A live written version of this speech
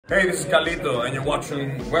Hey, this is Carlito, and you're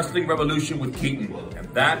watching Wrestling Revolution with Keaton. And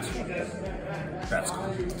that's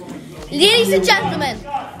cool. Ladies and gentlemen,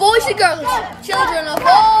 boys and girls, children of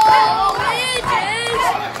all ages,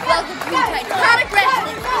 welcome to Titanic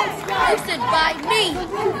Wrestling, hosted by me,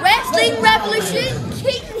 Wrestling Revolution,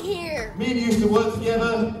 Keaton here. Me and you used to work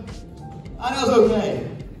together, and it was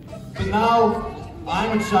okay. But now,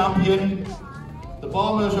 I'm a champion, the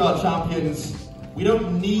Bombers are our champions, we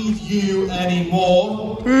don't need you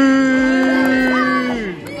anymore.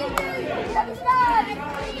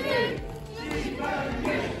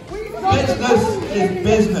 Business is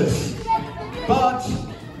business, but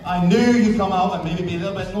I knew you'd come out and maybe be a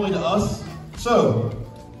little bit annoyed at us, so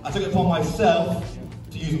I took it upon myself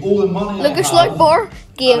to use all the money Lucas Lloyd Barr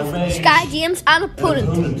gave Skye James an opponent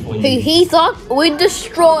who he thought would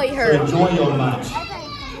destroy her. So enjoy your match.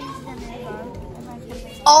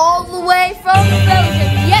 All the way from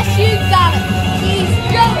Belgium, yes you got it, he's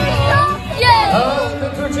Jungle Joe! And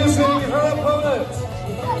introducing her opponent,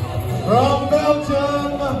 from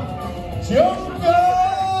Belgium, Jungle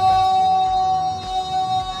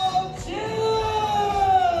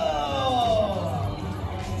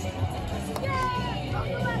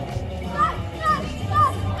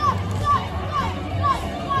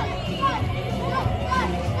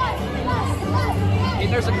Hey,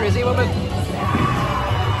 there's a crazy woman.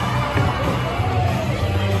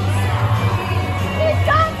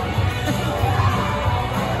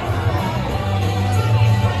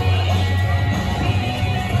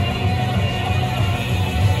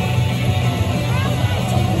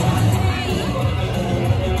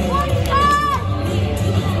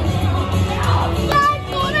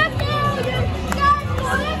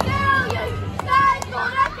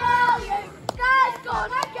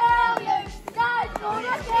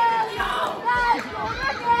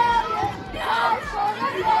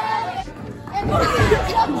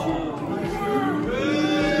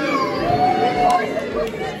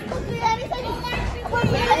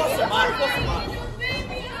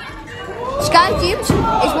 Skye James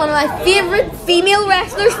is one of my favourite female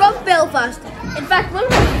wrestlers from Belfast. In fact, one of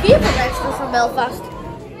my favourite wrestlers from Belfast.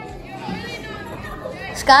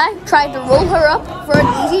 Skye tried to roll her up for an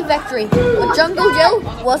easy victory, but Jungle Jill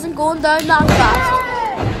wasn't going down that fast.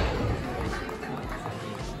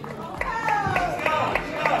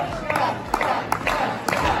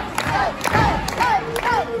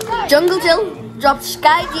 Jungle Jill dropped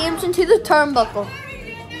Skye James into the turnbuckle.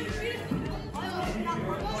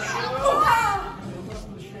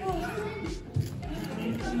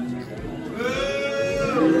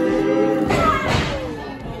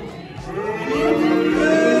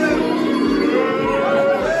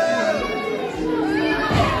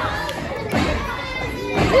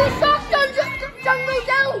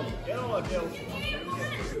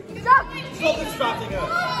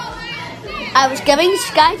 I was giving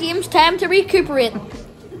Skye James time to recuperate,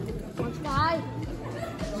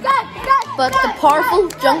 but the powerful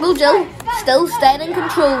Jungle Jill still stayed in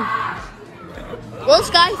control. Will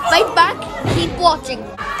Skye fight back? Keep watching.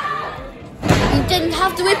 You didn't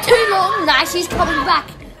have to wait too long. Now she's coming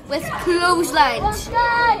back with clotheslines.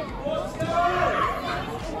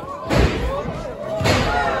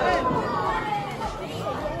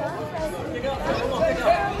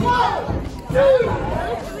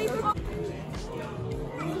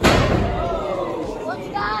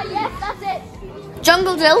 Yes, that's it.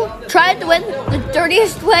 Jungle Jill tried to win the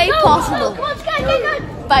dirtiest way possible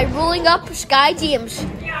by rolling up Skye James.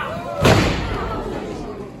 Come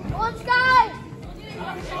on, Skye!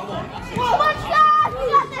 Come on, Skye! You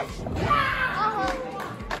got this!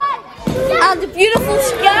 And the beautiful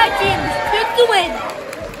Skye James took the win.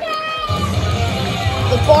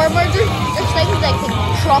 The bar merger just thinks they can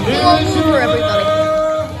trample all over everybody.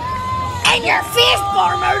 In your face,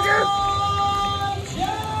 bar merger!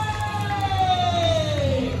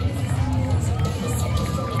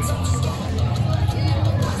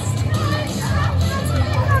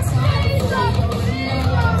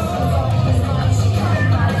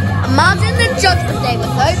 Imagine the Judgment Day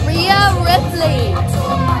without Rhea Ripley.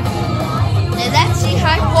 Now let's see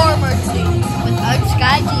how Bar merger do without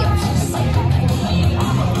Skye James.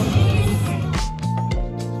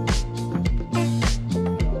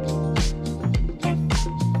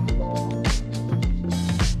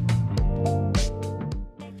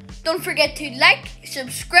 Don't forget to like,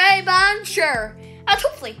 subscribe and share. And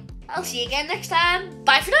hopefully I'll see you again next time.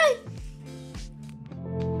 Bye for now.